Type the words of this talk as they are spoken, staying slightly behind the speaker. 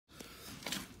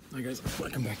Hi guys,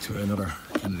 welcome back to another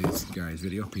Kennedy's Garage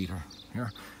video. Peter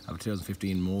here. I have a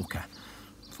 2015 Mokka,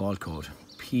 fault code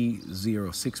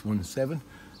P0617,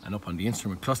 and up on the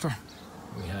instrument cluster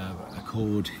we have a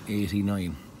code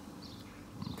 89.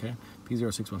 Okay,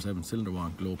 P0617 cylinder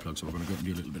 1 glow plug. So we're going to go and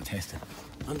do a little bit of testing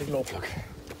on the glow plug.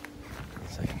 1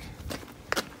 second.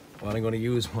 What I'm going to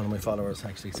use, one of my followers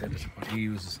actually said that what he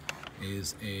uses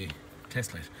is a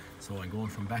test light. So I'm going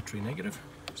from battery negative,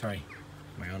 sorry,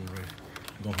 am I on the road?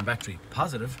 I'm going from battery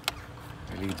positive,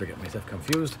 my leads are getting myself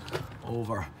confused,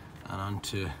 over and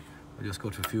onto, I just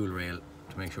go to fuel rail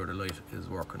to make sure the light is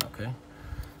working, okay?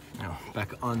 Now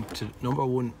back onto number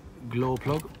 1 glow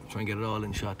plug, try and get it all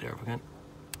in shot there if I can.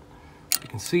 You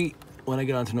can see when I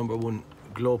get onto number 1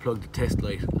 glow plug, the test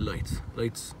light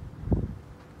lights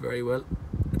very well.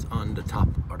 It's on the top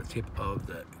or the tip of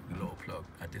the glow plug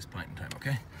at this point in time,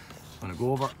 okay? I'm going to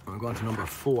go over, I'm going to number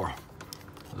 4.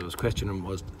 So there was questioning,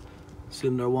 was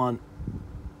cylinder 1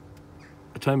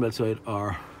 a time belt side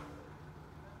or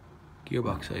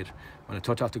gearbox side? When I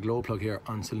touch off the glow plug here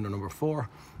on cylinder number 4,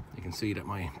 you can see that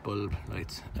my bulb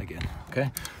lights again,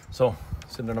 okay? So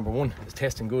cylinder number 1 is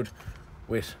testing good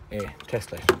with a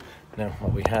test light. Now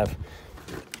what we have,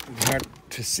 it's hard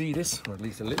to see this, or at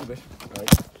least a little bit, right?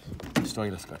 The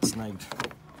stylus got snagged.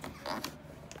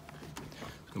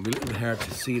 It's going to be a little bit hard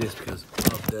to see this because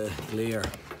of the glare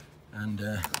and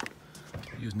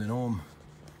using an ohm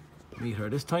meter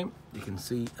this time. You can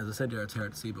see, as I said there, it's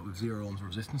hard to see, but with 0 ohms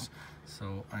resistance.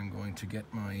 So I'm going to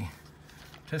get my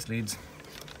test leads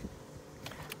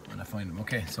when I find them.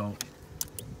 Okay, so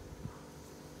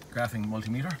graphing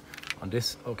multimeter. On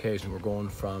this occasion we're going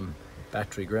from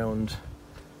battery ground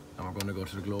and we're going to go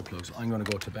to the glow plug. So I'm going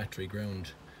to go to battery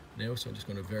ground now, so I'm just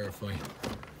going to verify.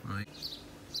 Right,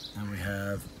 and we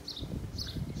have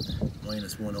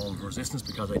 -1 ohm resistance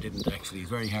because I didn't actually, it's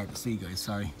very hard to see guys,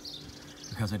 sorry,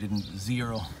 because I didn't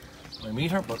zero my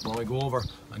meter. But when I go over,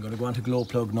 I'm going to go on to glow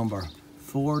plug number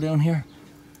 4 down here.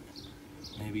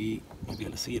 Maybe you'll be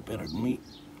able to see it better than me.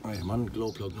 Right, I'm on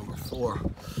glow plug number 4. I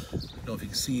don't know if you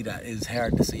can see that, it's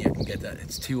hard to see, I can get that,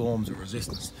 it's 2 ohms of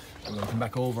resistance. I'm going to come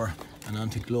back over and on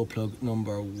to glow plug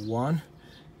number 1.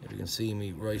 If you can see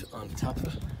me right on the top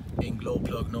of it, in glow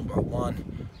plug number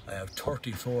 1, I have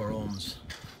 34 ohms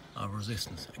of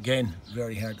resistance. Again,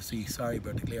 very hard to see, sorry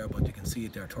about the glare, but you can see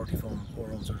it there, 34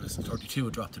 ohms of resistance, 32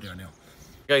 it dropped to there now.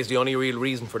 Guys, the only real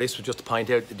reason for this was just to point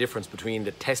out the difference between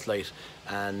the test light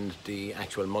and the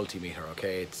actual multimeter,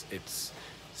 okay? It's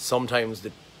sometimes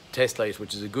the test light,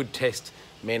 which is a good test,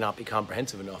 may not be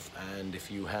comprehensive enough, and if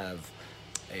you have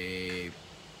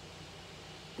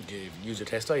you use a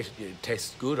test light, it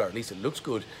tests good, or at least it looks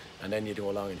good, and then you go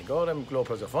along and think, oh, them glow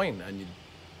plugs are fine, and you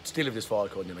still have this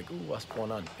fault code and you're like, oh, what's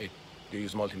going on? You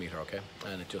use a multimeter, okay,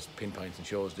 and it just pinpoints and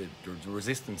shows the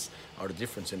resistance or the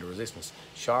difference in the resistance,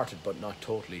 shorted but not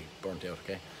totally burnt out,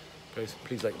 okay? Guys,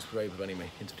 please like and subscribe if any of my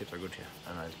hints and tips are good to you,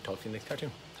 and I'll talk to you in the next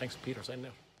cartoon. Thanks, Peter signing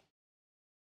out.